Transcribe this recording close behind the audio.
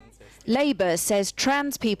Labour says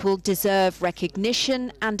trans people deserve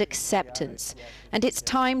recognition and acceptance, and it's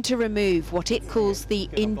time to remove what it calls the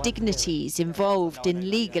indignities involved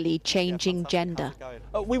in legally changing gender.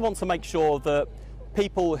 We want to make sure that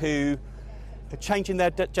people who are changing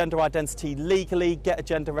their gender identity legally, get a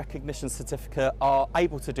gender recognition certificate, are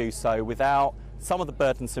able to do so without some of the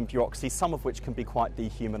burdensome bureaucracy, some of which can be quite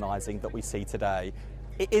dehumanising, that we see today.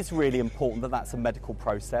 It is really important that that's a medical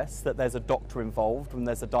process, that there's a doctor involved when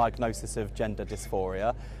there's a diagnosis of gender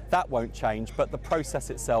dysphoria. That won't change, but the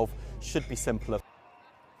process itself should be simpler.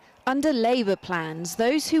 Under Labour plans,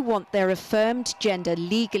 those who want their affirmed gender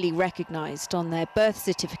legally recognised on their birth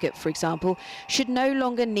certificate, for example, should no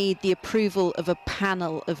longer need the approval of a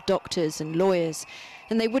panel of doctors and lawyers.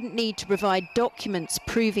 And they wouldn't need to provide documents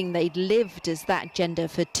proving they'd lived as that gender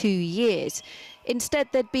for 2 years. Instead,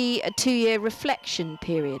 there'd be a 2-year reflection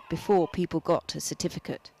period before people got a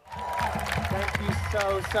certificate. Thank you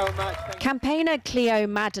so much. Campaigner Cleo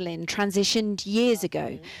Madeline transitioned years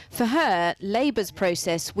ago. For her, Labour's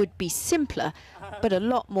process would be simpler, but a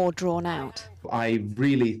lot more drawn out. I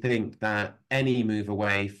really think that any move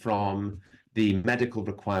away from the medical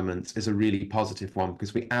requirements is a really positive one,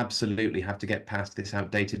 because we absolutely have to get past this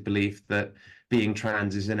outdated belief that being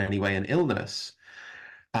trans is in any way an illness.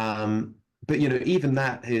 But, you know, even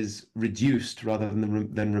that is reduced rather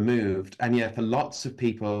than removed. And yet for lots of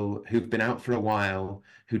people who've been out for a while,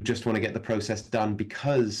 who just want to get the process done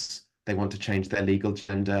because they want to change their legal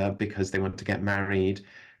gender, because they want to get married,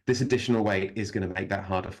 this additional weight is going to make that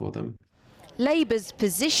harder for them. Labour's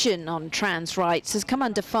position on trans rights has come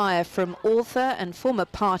under fire from author and former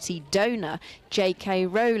party donor J.K.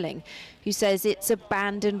 Rowling, who says it's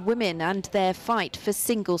abandoned women and their fight for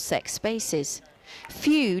single-sex spaces.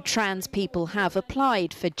 Few trans people have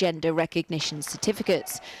applied for gender recognition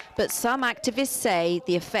certificates, but some activists say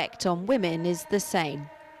the effect on women is the same.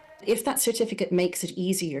 If that certificate makes it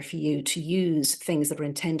easier for you to use things that are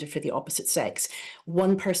intended for the opposite sex,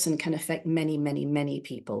 one person can affect many, many, many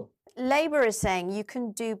people. Labour is saying you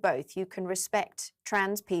can do both. You can respect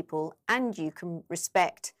trans people and you can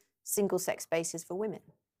respect single-sex spaces for women.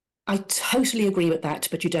 I totally agree with that,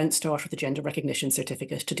 but you don't start with a gender recognition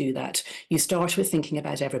certificate to do that. You start with thinking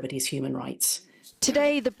about everybody's human rights.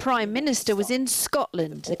 Today, the Prime Minister was in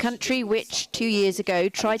Scotland, a country which 2 years ago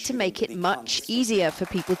tried to make it much easier for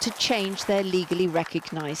people to change their legally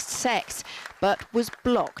recognised sex, but was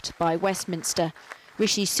blocked by Westminster.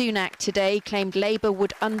 Rishi Sunak today claimed Labour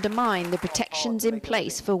would undermine the protections in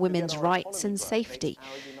place for women's rights and safety.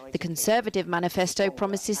 The Conservative manifesto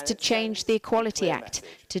promises to change the Equality Act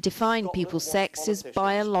to define people's sex as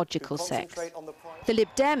biological sex. The Lib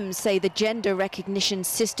Dems say the gender recognition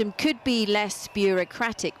system could be less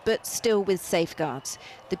bureaucratic, but still with safeguards.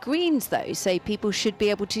 The Greens, though, say people should be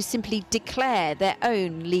able to simply declare their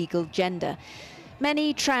own legal gender.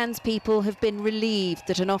 Many trans people have been relieved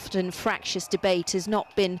that an often fractious debate has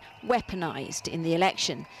not been weaponised in the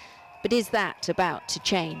election. But is that about to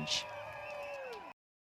change?